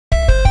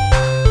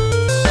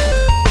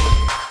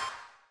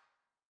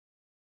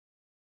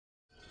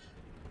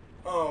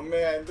Oh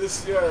man,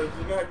 this, yeah,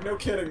 no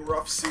kidding,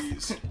 rough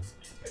seas.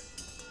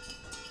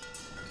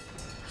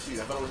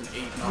 Jeez, I thought it was an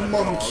 8, not a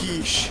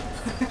Monkish.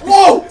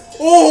 Whoa!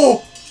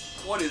 Oh!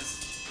 What is...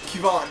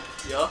 KeVaughn.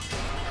 Yeah?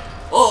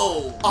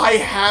 Oh! I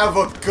have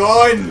a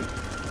gun!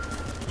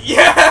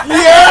 Yeah!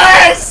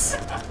 Yes!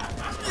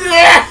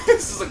 Yes!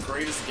 This is the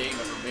greatest game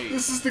ever made.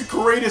 This is the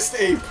greatest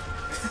ape.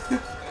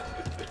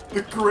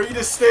 The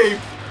greatest ape.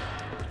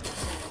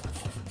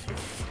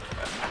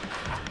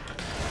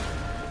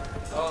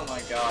 Oh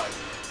my god.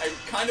 I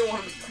kind of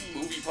want to make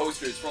movie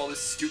posters for all this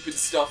stupid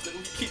stuff that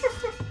we keep...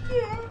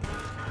 Yeah.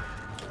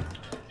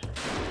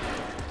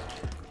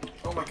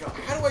 Oh my god,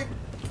 how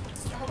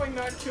have I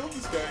not killed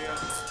this guy yet?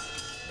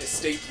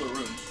 Escape the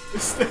room.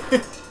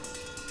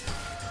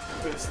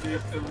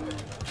 Escape the room.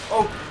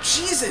 Oh,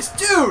 Jesus,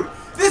 dude!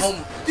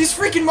 These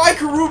freaking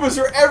Mycorubas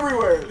are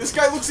everywhere! This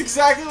guy looks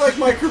exactly like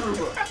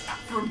Mycoruba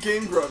from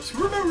Game Grumps.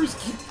 Who remembers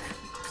Game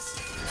Grumps?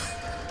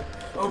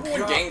 Oh,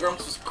 remember when Game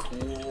Grumps was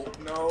cool?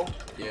 No.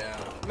 Yeah.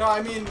 No,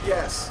 I mean,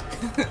 yes.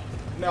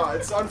 No,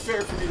 it's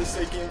unfair for me to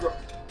say Game Grumps.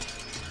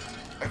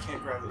 I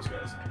can't grab those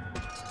guys.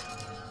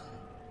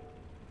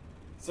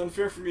 It's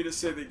unfair for me to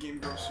say that Game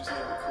Grumps was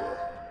never cool.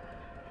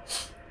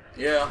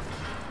 Yeah.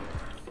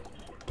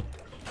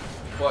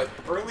 But...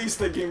 Or at least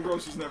that Game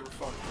Grumps was never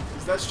fun.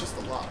 Because that's just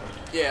a lie.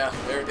 Yeah,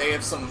 they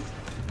have some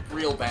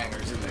real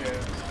bangers in there.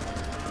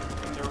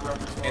 Yeah. And their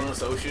repertoire.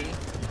 Endless Ocean,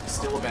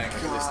 still a banger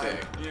to this day.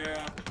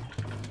 Yeah.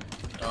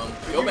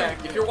 Go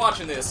back, if you're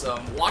watching this,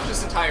 watch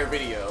this entire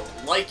video,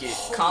 like it,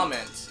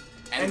 comment,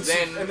 and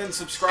then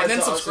subscribe. And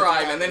then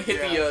subscribe, and then hit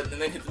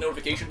the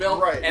notification bell.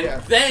 Right.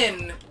 And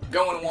then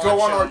go and watch.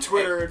 Go on our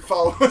Twitter and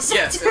follow us.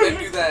 Yes, and then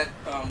do that.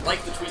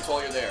 Like the tweets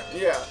while you're there.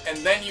 Yeah. And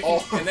then you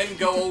can, and then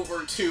go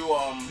over to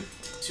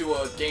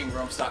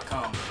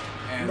GameGrumps.com.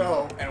 And,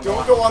 no, and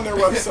don't go on their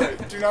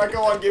website. Do not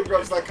go on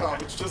GameGrumps.com.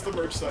 It's just a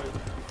merch site.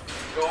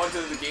 Go onto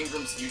the Game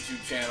Grumps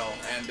YouTube channel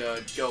and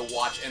go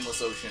watch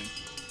Endless Ocean.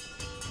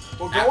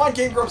 Well, go on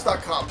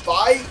GameGrumps.com.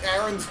 Buy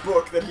Aaron's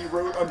book that he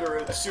wrote under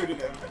a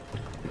pseudonym.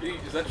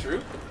 Is that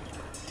true?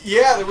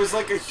 Yeah, there was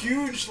like a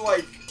huge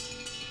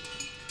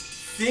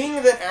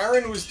thing that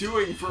Aaron was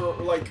doing for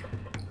like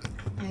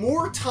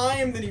more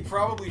time than he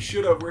probably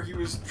should have, where he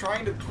was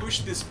trying to push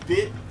this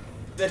bit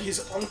that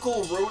his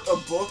uncle wrote a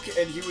book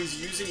and he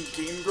was using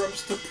Game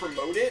Grumps to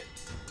promote it.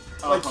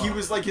 Like he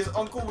was like his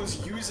uncle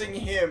was using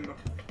him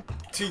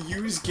to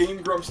use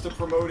Game Grumps to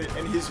promote it,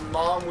 and his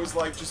mom was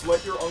like, just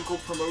let your uncle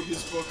promote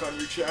his book on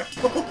your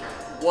channel.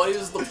 What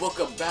is the book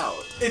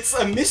about? It's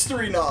a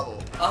mystery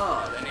novel.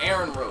 Ah, and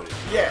Aaron wrote it.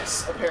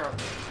 Yes,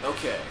 apparently.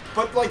 Okay.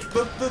 But like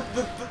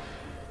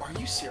are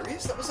you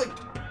serious? That was like,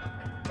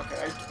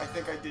 okay, I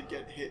think I did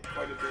get hit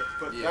quite a bit,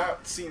 but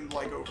that seemed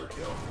like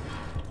overkill.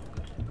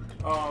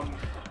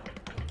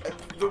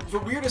 The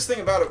weirdest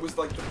thing about it was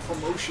like the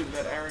promotion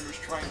that Aaron was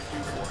trying to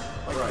do for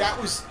him. Like that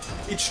was,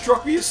 it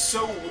struck me as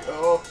so,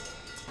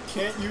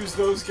 can't use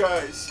those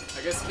guys.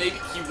 I guess maybe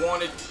he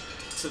wanted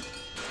to,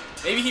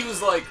 maybe he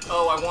was like,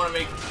 oh, I want to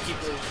make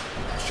people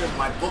sure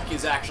my book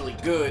is actually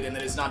good and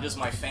that it's not just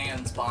my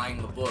fans buying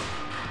the book.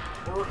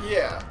 Or,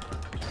 yeah.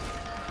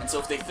 And so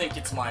if they think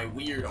it's my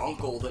weird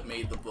uncle that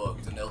made the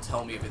book, then they'll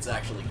tell me if it's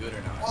actually good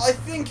or not. Well, I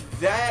think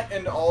that,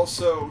 and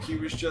also he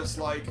was just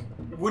like,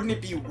 wouldn't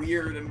it be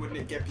weird and wouldn't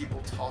it get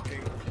people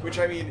talking? Which,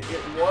 I mean,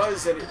 it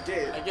was and it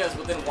did. I guess,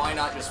 but then why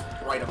not just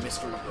write a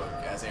mystery book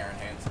as Aaron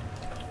Hansen?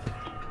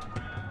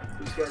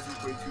 These guys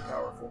are way too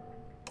powerful.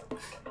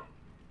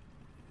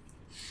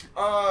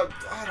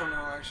 I don't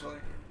know, actually.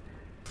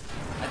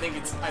 I think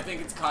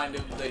it's kind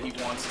of that he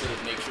wants to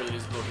make sure that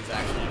his book is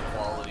actually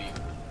quality.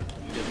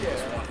 He doesn't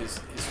just want his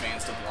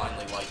fans to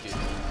blindly like it.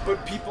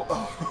 But people...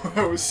 Oh,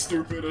 that was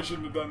stupid. I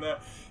shouldn't have done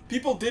that.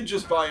 People did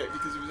just buy it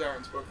because it was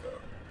Aaron's book,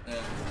 though.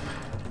 Yeah.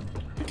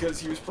 Because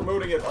he was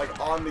promoting it, like,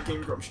 on the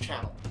Game Grumps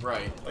channel.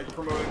 Right. Like,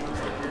 promoting those,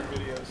 like, weird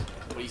videos.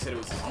 But he said it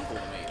was his uncle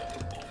that made it.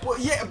 Well,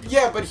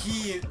 yeah, but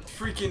he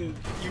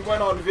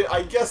went on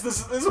I guess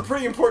this is a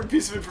pretty important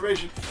piece of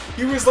information.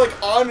 He was like,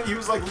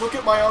 look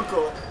at my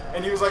uncle,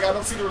 and he was like, I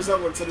don't see the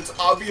resemblance, and it's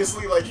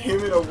obviously, like,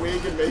 him in a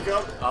wig and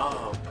makeup.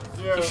 Oh.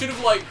 Yeah. He should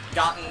have, like,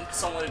 gotten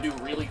someone to do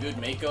really good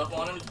makeup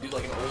on him, to do,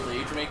 like, an old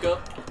age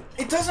makeup.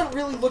 It doesn't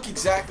really look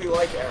exactly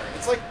like Aaron.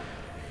 It's like...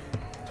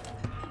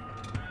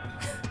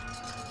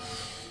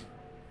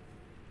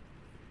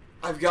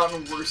 I've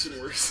gotten worse and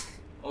worse.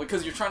 Well,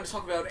 because you're trying to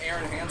talk about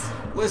Aaron Hansen.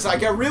 Listen, I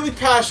get really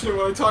passionate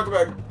when I talk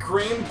about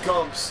Graham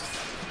Gumps.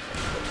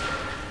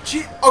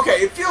 Gee,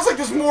 okay, it feels like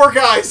there's more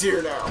guys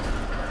here now.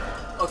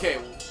 Okay,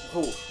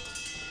 who?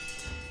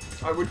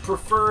 I would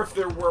prefer if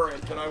there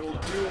weren't, and I will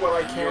do what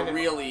I can. You're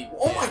really...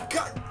 Oh my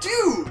god,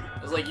 dude!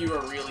 It was like you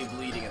were really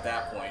bleeding at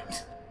that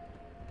point.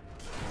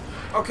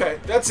 Okay,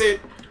 that's it.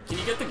 Can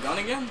you get the gun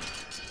again?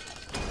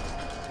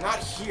 Not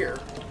here.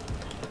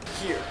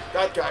 Here.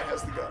 That guy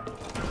has the gun.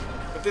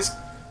 But this...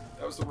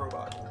 That was the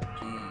robot.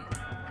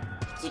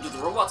 So do the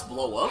robots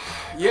blow up?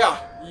 Yeah.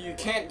 You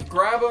can't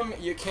grab them,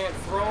 you can't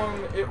throw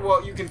them.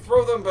 Well, you can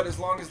throw them, but as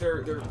long as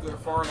they're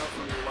far enough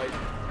from you,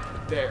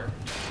 like, there.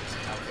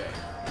 Okay.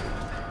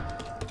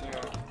 You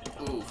know.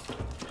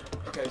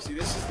 Okay, see,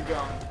 this is the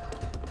gun.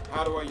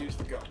 How do I use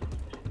the gun?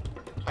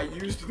 I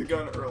used the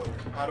gun earlier.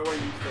 How do I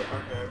use the...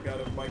 Okay, I've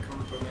got a micro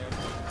man.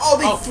 Oh,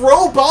 they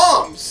throw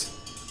bombs!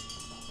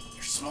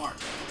 You're smart.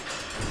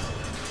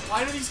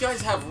 Why do these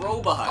guys have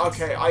robots?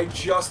 Okay, I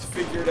just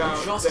figured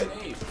out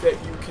that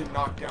you can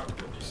knock down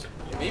doors.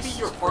 Maybe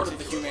you're part of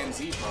the Human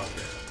Z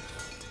project.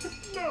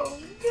 No.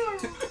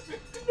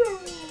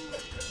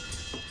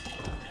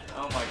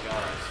 Oh my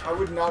gosh. I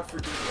would not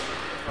forgive them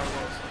if I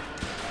was.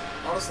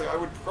 Honestly, I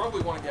would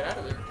probably want to get out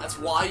of there. That's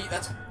why.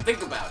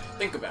 Think about it.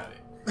 Think about it.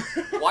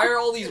 Why are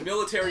all these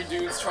military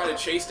dudes trying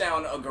to chase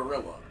down a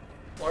gorilla?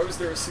 Why was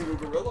there a single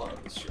gorilla on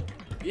this ship?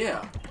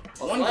 Yeah.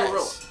 One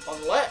gorilla.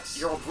 Unless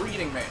you're a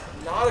breeding man.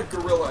 Not a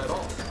gorilla at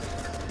all.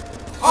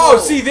 Oh,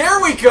 see,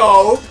 there we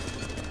go!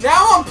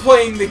 Now I'm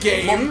playing the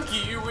game!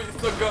 Monkey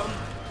with the gun.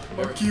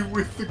 Monkey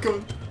with the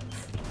gun.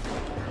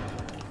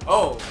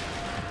 Oh.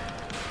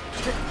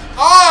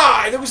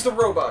 Ah! There was the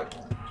robot.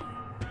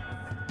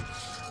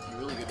 You're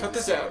really good. Cut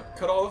this out.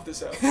 Cut all of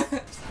this out.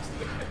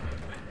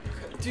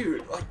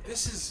 Dude, like,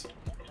 this is...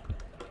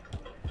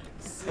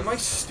 Am I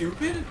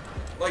stupid?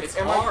 Like, it's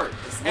hard.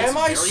 Am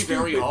I stupid?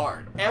 Very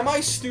hard. Am I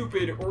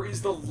stupid, or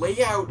is the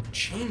layout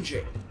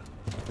changing?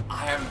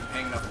 I haven't been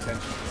paying enough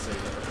attention to say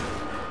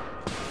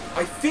that.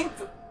 I think...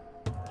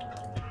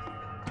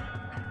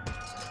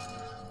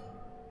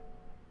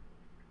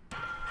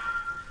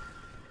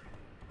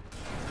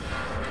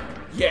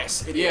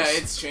 Yes, it is. Yeah,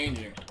 it's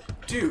changing.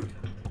 Dude.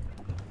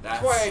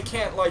 That's why I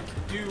can't, like,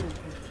 do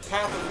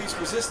Path of Least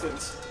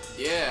Resistance.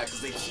 Yeah,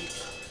 because they keep...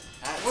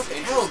 What the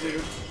hell,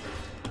 dude?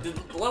 The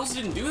levels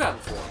didn't do that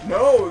before.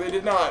 No, they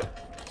did not.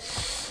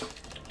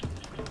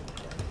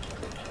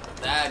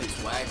 That is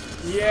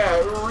wacky. Yeah,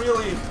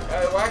 really,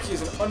 wacky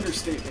is an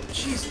understatement.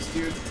 Jesus,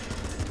 dude.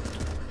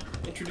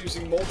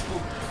 Introducing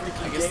multiple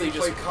freaking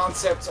gameplay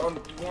concepts on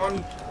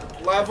one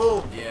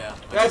level. Yeah.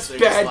 That's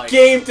bad like,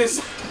 game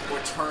design.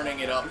 We're turning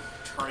it up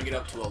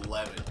to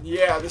 11.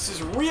 Yeah, this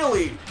is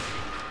really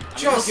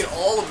just look at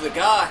all of the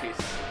guys.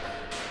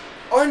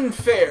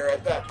 Unfair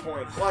at that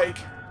point. Like,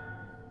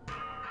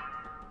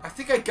 I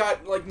think I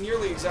got like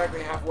nearly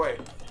exactly halfway.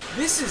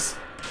 This is.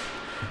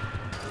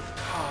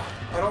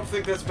 I don't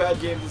think that's bad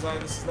game design.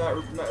 This is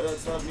not.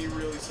 That's not me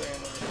really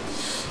saying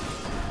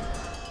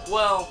that.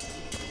 Well,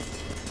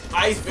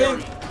 I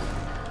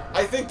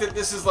think that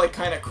this is like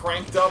kind of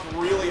cranked up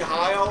really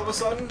high all of a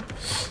sudden,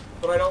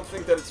 but I don't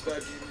think that it's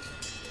bad game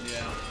design.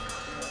 Yeah.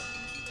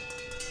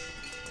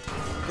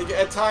 I think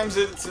at times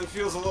it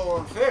feels a little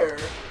unfair,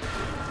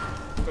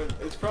 but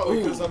it's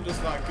probably because I'm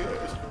just not good.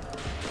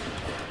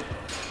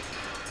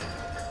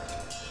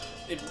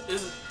 It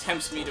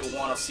tempts me to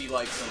want to see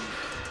like some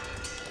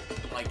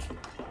like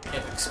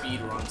epic speed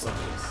runs of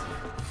this.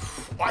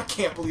 I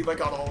can't believe I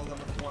got all of them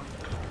with one.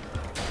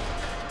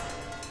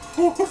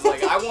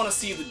 Like I want to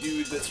see the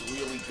dude that's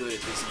really good at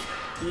this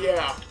game.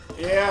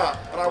 Yeah,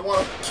 and I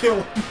want to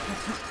kill him.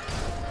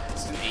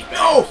 It's an 8-bit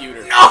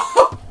computer. No,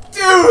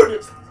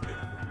 dude.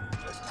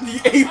 The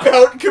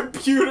 8-out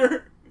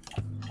computer.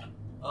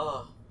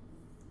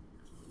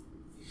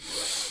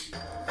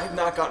 I've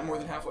not gotten more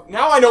than halfway.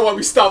 Now I know why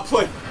we stopped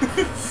playing.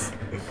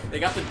 They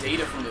got the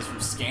data from this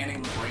from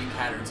scanning the brain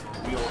patterns of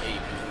a real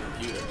ape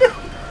in the computer.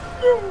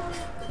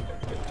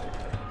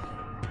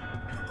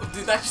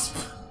 Did that just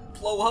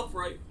blow up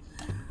right?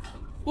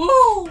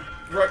 Woo!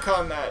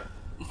 Retcon that.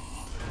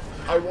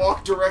 I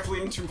walked directly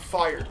into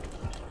fire.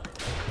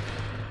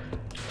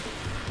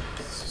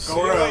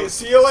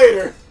 See you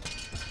later.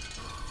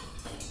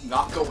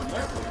 Not going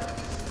there.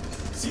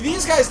 See,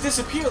 these guys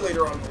disappear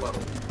later on in the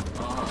level.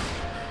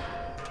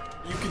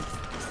 You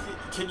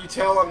can you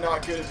tell I'm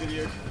not good at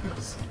video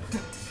games?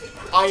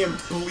 I am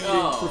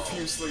bleeding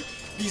profusely.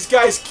 These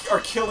guys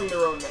are killing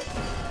their own men.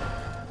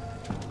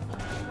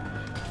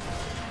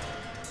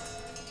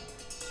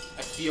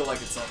 I feel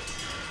like it's something.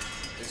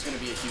 There's gonna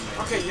be a human.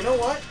 Okay, you know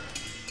what?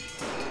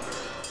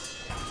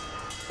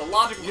 The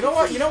logical. You know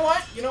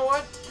what?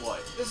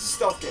 What? This is a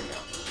stealth game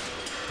now.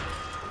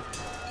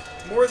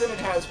 More than it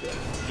has been.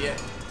 Yeah.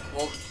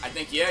 Well, I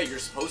think you're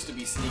supposed to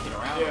be sneaking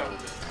around a little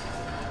bit.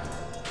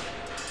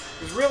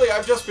 Because really,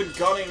 I've just been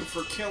gunning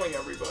for killing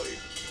everybody.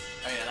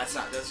 I mean, that's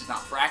just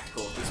not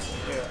practical at this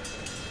point. Yeah.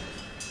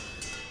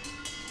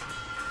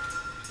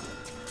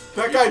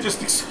 That guy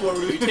just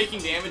exploded. Are you taking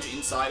damage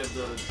inside of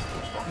the...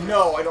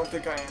 No, I don't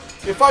think I am.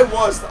 If I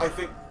was, I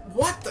think...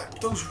 What the...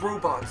 Those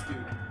robots,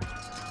 dude.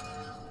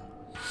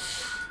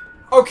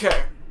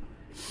 Okay.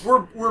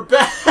 We're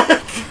back.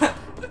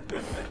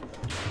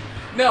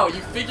 No,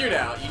 you figured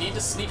out. You need to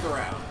sneak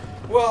around.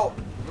 Well,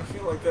 I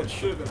feel like that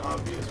should have been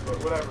obvious,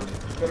 but whatever.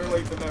 Better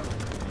late than never.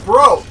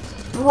 Bro!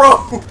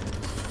 Bro!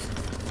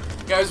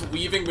 The guy's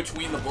weaving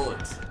between the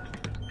bullets.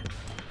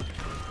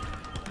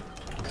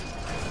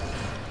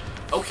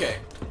 Okay.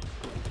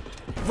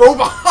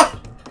 Robot!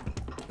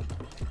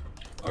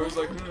 I was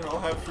like, I'll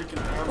have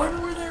freaking ammo.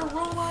 When were there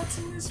robots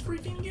in this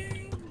freaking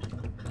game?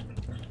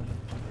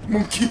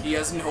 Monkey. He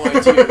has no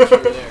idea that you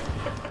were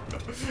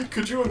there.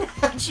 Could you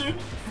imagine?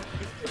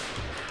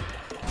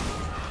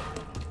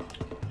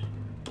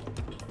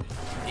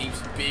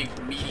 Ape's big,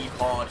 meaty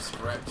paw, just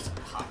grab, just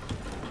pop.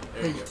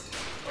 There you go.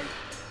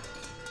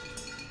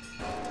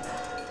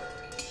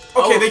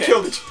 Okay, they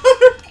killed each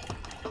other.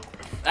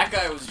 That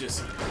guy was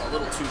just a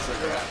little too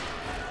trigger happy.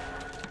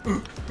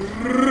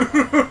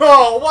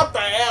 Oh, what the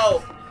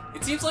hell?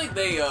 It seems like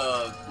they,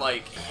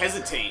 like,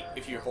 hesitate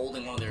if you're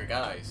holding one of their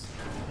guys.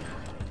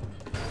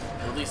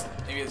 Or at least,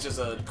 maybe it's just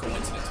a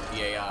coincidence with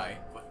the AI.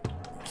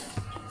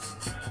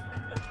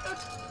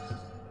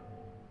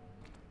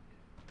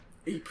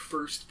 Ape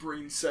first,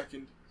 brain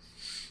second.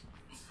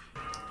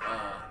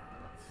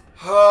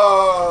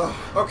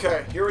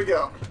 Okay, here we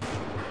go.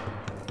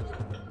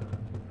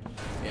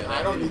 Yeah,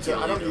 I don't need to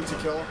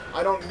kill him.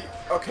 I don't need.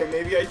 Okay,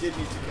 maybe I did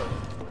need to kill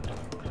him.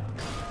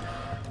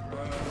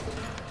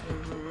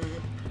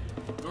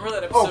 Remember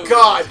that episode? Oh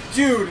God,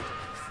 dude!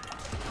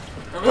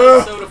 Remember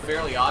that episode of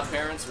Fairly Odd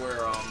Parents where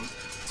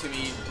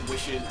Timmy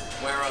wishes,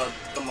 where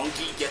the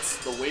monkey gets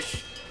the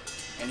wish,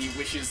 and he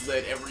wishes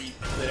that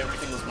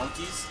everything was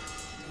monkeys?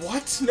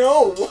 What?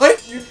 No,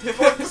 what? You're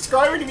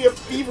describing to me a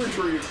fever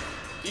dream.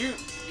 Do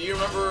you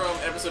remember an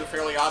episode of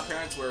Fairly Odd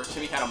Parents where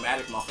Timmy had a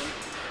magic muffin?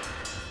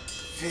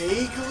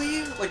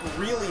 Vaguely? Like,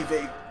 really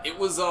vague. It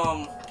was,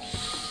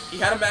 he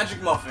had a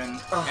magic muffin,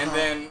 and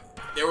then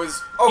there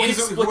was,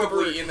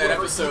 inexplicably in that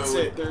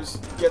episode,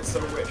 gets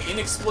their wish.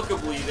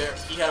 Inexplicably,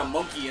 he had a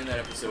monkey in that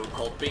episode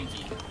called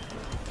Binky.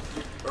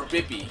 Or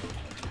Bippy.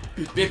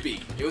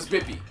 Bippy. It was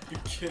Bippy. You're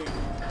kidding.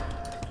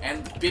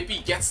 And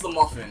Bippy gets the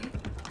muffin,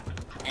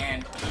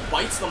 and he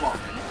bites the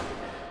muffin,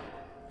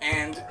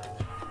 and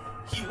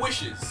he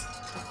wishes.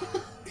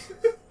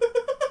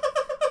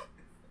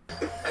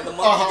 And the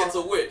monkey gets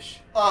a wish.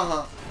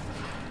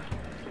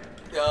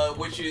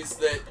 Which is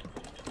that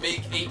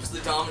make apes the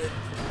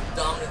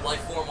dominant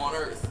life form on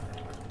Earth.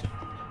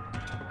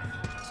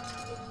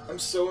 I'm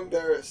so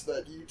embarrassed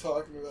that you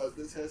talking about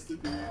this has to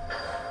be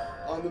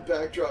on the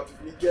backdrop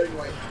of me getting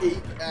my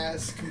ape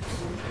ass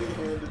completely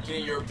handed to me.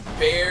 Getting your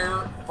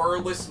bare,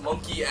 furless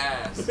monkey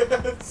ass.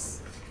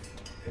 Yes.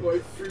 My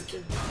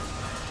freaking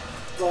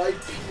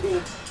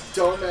bipedal,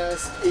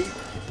 dumbass ape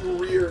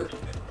rear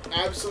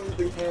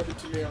absolutely handed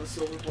to me on a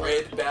silver platter.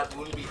 Red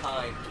baboon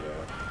behind.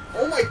 Yeah.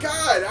 Oh my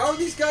God! How are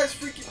these guys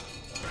freaking?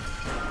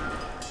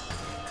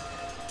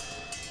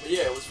 But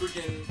yeah, it was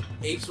freaking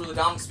apes were the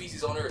dominant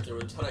species on Earth. There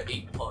were a ton of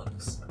ape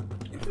puns.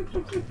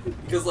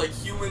 Because like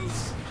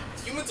humans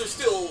are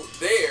still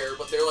there,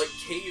 but they're like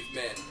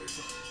cavemen.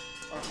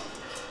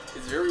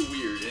 It's very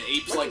weird. And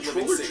apes like live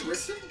in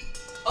cities.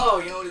 Oh,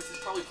 you know what? It's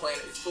probably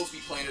Planet. It's supposed to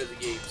be Planet of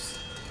the Apes.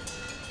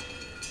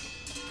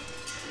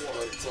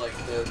 But it's like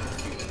the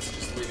humans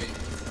just living.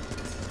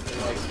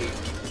 They're like cave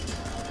people.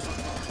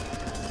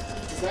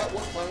 Is that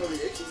what Planet of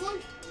the Apes is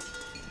like?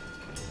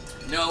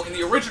 No, in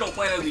the original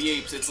Planet of the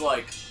Apes, it's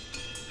like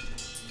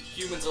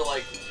humans are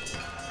like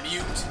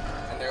mute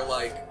and they're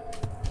like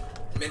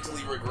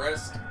mentally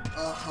regressed.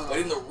 But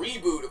in the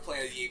reboot of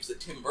Planet of the Apes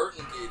that Tim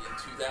Burton did in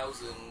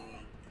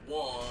 2001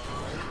 or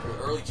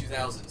early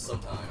 2000s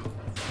sometime,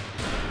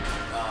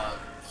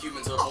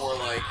 humans are more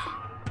like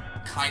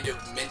kind of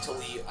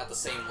mentally at the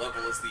same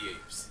level as the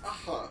apes.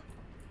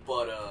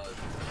 But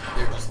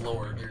they're just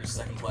lower. They're just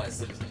second-class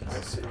citizens.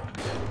 I see.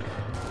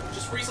 Yeah.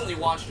 Just recently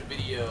watched a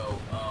video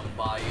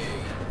by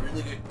a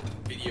really good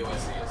video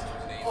essayist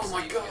whose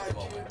name is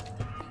Devolver.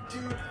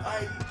 Dude,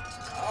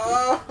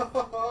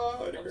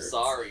 I'm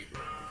sorry.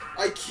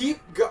 I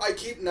keep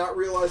not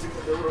realizing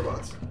that they're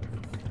robots.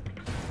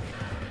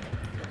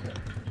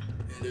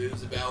 And it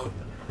was about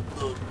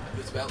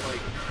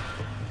like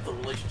the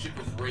relationship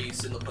with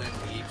race in the Planet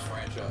of the Apes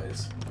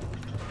franchise.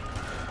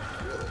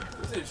 Really? It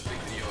was an interesting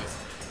video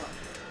essay.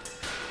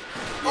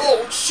 Yeah.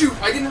 Oh shoot!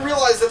 I didn't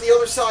realize that the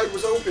other side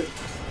was open.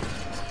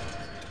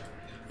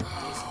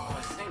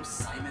 His name's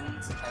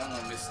Simons. I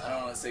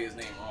don't want to say his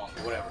name wrong,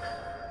 but whatever.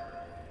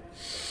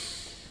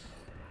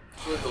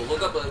 So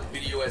look up a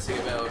video essay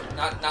about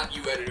not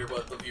you editor,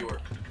 but the viewer.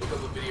 Look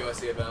up a video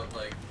essay about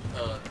like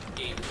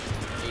apes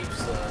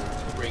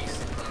race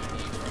in the Planet of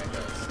the Apes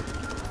franchise.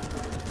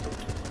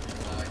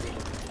 I think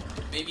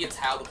maybe it's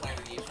how the Planet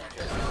of the Apes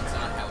franchise. No, it's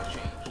not how it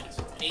changed. It's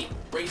ape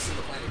race in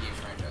the Planet of the Apes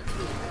franchise. It's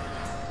really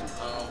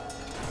cool.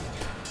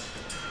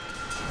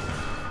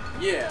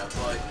 Yeah,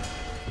 but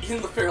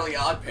in the Fairly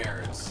Odd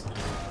Parents,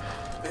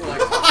 they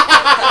like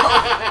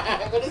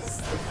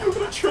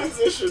what a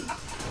transition.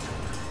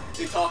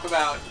 They talk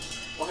about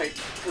like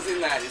because in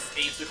that is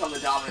apes become the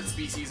dominant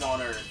species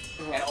on Earth,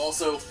 and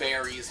also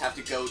fairies have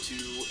to go to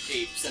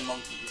apes and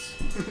monkeys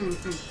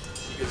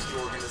because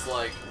Jorgen is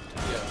like,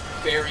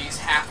 fairies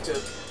have to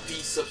be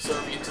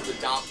subservient to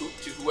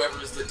to whoever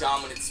is the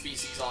dominant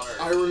species on Earth.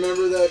 I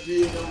remember that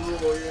being a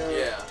rule.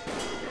 Yeah.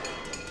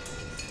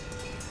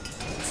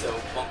 So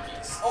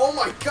monkeys. Oh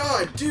my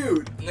God,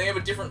 dude! And they have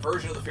a different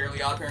version of the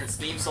Fairly Odd Parents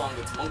theme song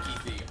that's monkey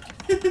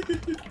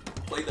themed.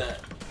 Play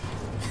that.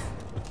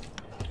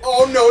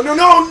 Oh no,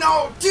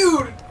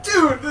 dude,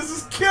 this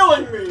is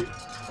killing me.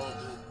 Well,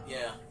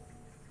 yeah.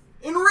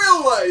 In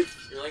real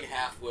life. You're like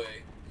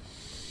halfway.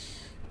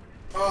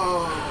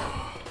 Oh,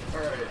 all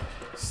right,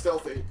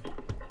 stealthy.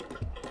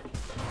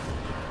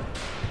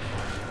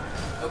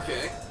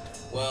 Okay.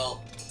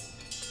 Well.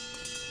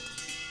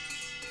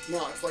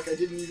 No, it's like I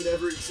didn't even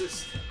ever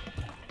exist.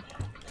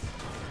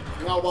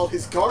 Now while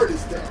his guard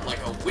is down. Like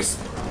a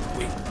whisper on the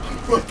wind.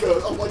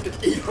 I'm like an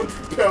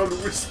 800-pound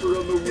whisper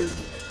on the wind.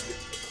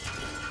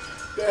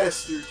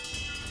 Bastard.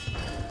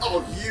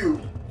 Oh,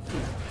 you.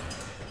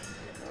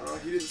 Oh,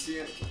 he didn't see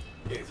anything.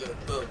 Yeah,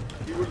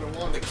 he wouldn't have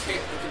wanted the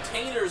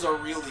containers are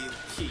really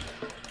key.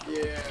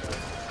 Yeah.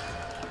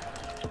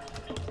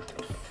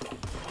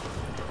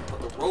 But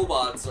the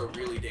robots are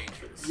really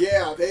dangerous.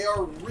 Yeah, they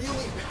are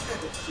really bad,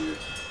 dude.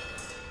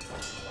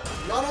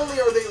 Not only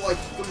are they like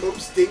the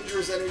most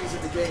dangerous enemies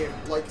in the game,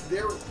 like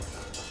they're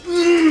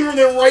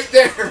right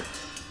there.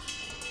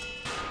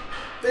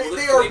 They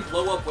They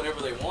blow up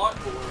whenever they want,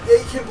 or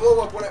they can blow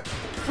up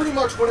pretty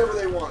much whenever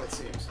they want. It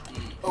seems.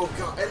 Oh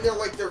god, and they're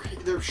like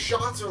their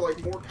shots are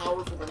like more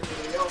powerful than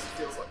anything else. It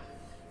feels like.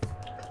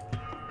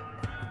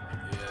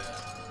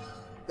 Yeah.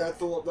 That's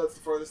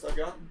the farthest I've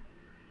gotten.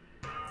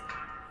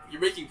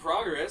 You're making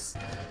progress.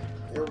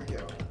 There we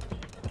go.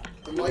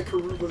 The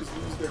Mykarubas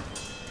lose their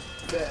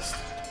best.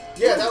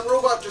 Yeah, that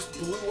robot just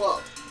blew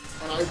up,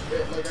 and I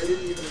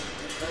didn't even.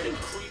 And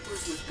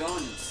creepers with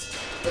guns.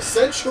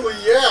 Essentially,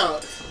 yeah.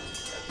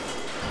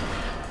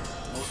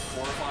 Most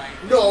horrifying.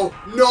 No,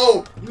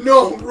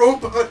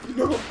 robot,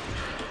 no.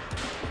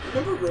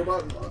 Remember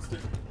Robot and Monster?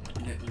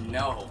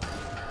 No,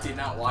 did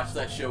not watch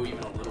that show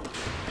even a little bit.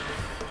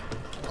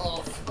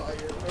 Oh,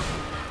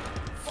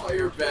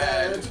 fire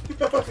bad.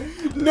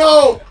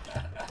 No.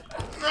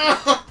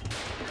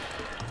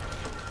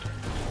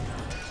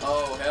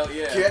 Oh hell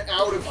yeah! Get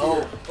out of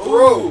here,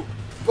 bro,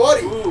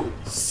 buddy. Ooh.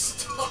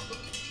 Stop.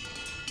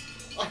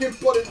 I am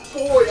but a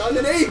boy. I'm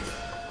an ape.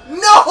 No,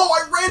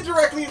 I ran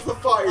directly into the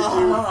fire,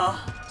 dude.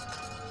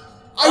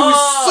 I was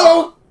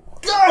so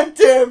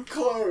goddamn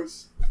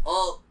close.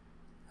 Well,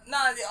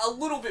 not a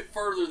little bit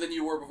further than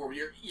you were before. But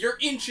you're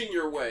inching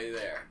your way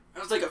there. I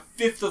was like a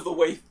fifth of the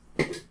way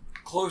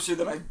closer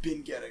than I've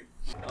been getting.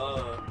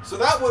 So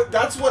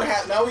that's what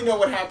now we know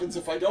what happens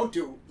if I don't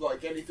do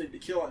like anything to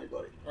kill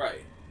anybody.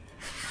 Right.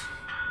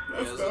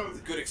 That was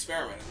a good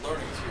experiment.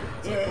 Learning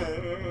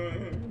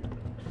here.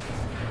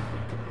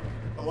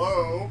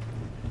 Hello?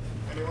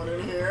 Anyone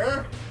in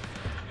here?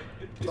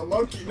 The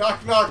monkey.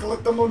 Knock, knock.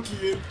 Let the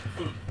monkey in.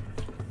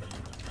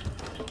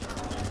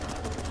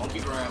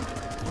 Monkeygram.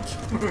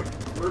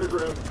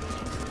 Murdergram.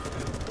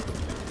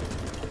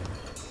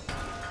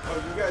 Oh,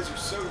 you guys are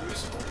so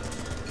useful.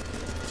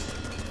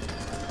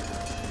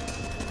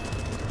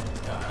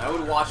 God, I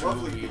would watch a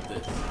movie of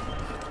this.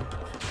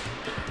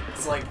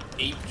 It's like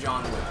Ape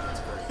John Wick.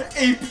 It's great.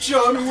 Ape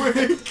John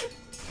Wick!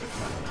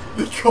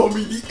 They call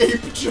me the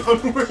Ape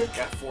John Wick.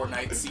 Got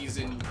Fortnite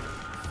Season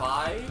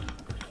 5?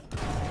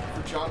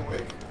 For John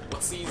Wick.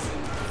 What season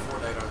of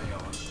Fortnite are they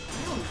on?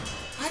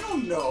 I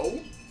don't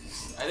know.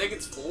 I think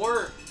it's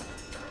 4.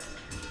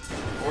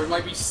 Or it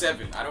might be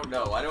 7. I don't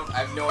know. I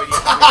have no idea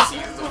how many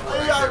seasons of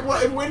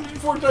Fortnite. When did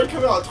Fortnite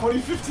come out?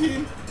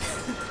 2015?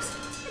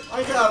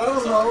 I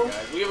don't know.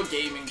 Guys. We have a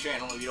gaming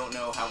channel and we don't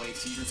know how many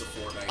seasons of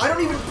Fortnite. I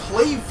don't even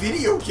play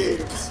video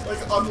games, like,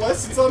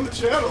 unless it's on the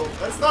channel.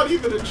 That's not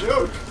even a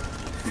joke.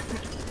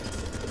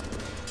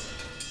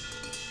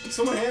 Like,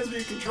 someone hands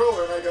me a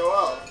controller and I go,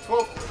 oh,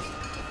 12 plays.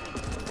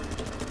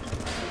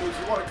 And goes,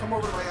 you want to come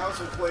over to my house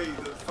and play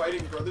the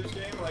Fighting Brothers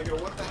game? And I go,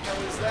 what the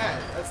hell is that?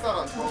 That's not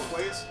on 12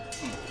 plays.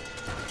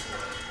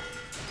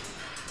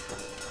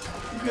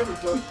 You've never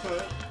done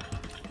that?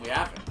 We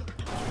haven't.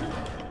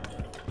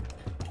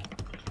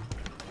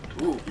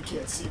 Ooh, you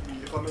can't see me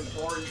if I'm in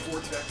orange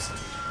vortex.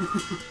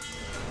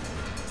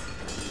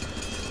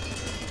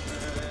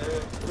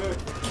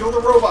 Kill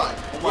the robot!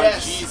 Oh my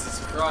yes.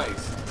 Jesus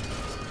Christ.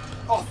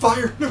 Oh,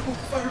 fire! No!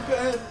 Fire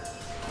bad!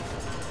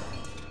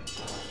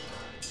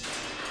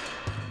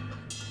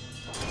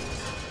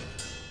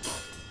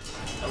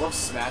 I love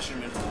smashing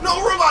him into the...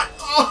 No, robot!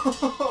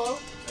 Oh.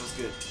 That was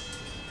good.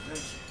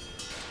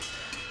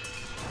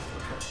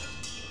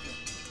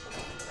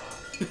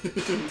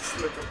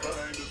 Snuck up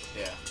behind him.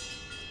 Yeah.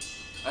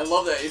 I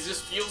love that. It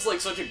just feels like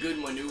such a good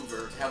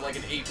maneuver to have like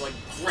an ape like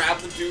grab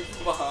the dude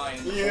from behind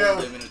and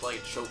hold him in like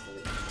a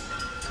chokehold.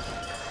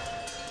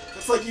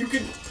 It's like you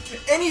could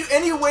any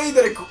way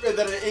that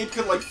an ape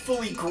could like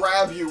fully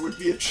grab you would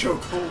be a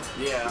chokehold.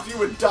 Yeah. Because you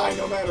would die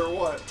no matter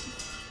what.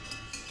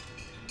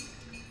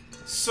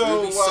 So it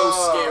would be so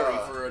scary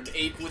for an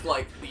ape with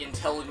like the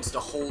intelligence to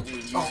hold you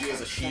and use you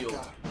as a shield.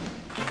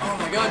 Oh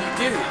my god, you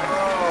did it!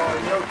 Oh,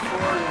 no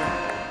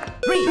corner.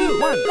 3, 2,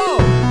 1,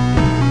 go!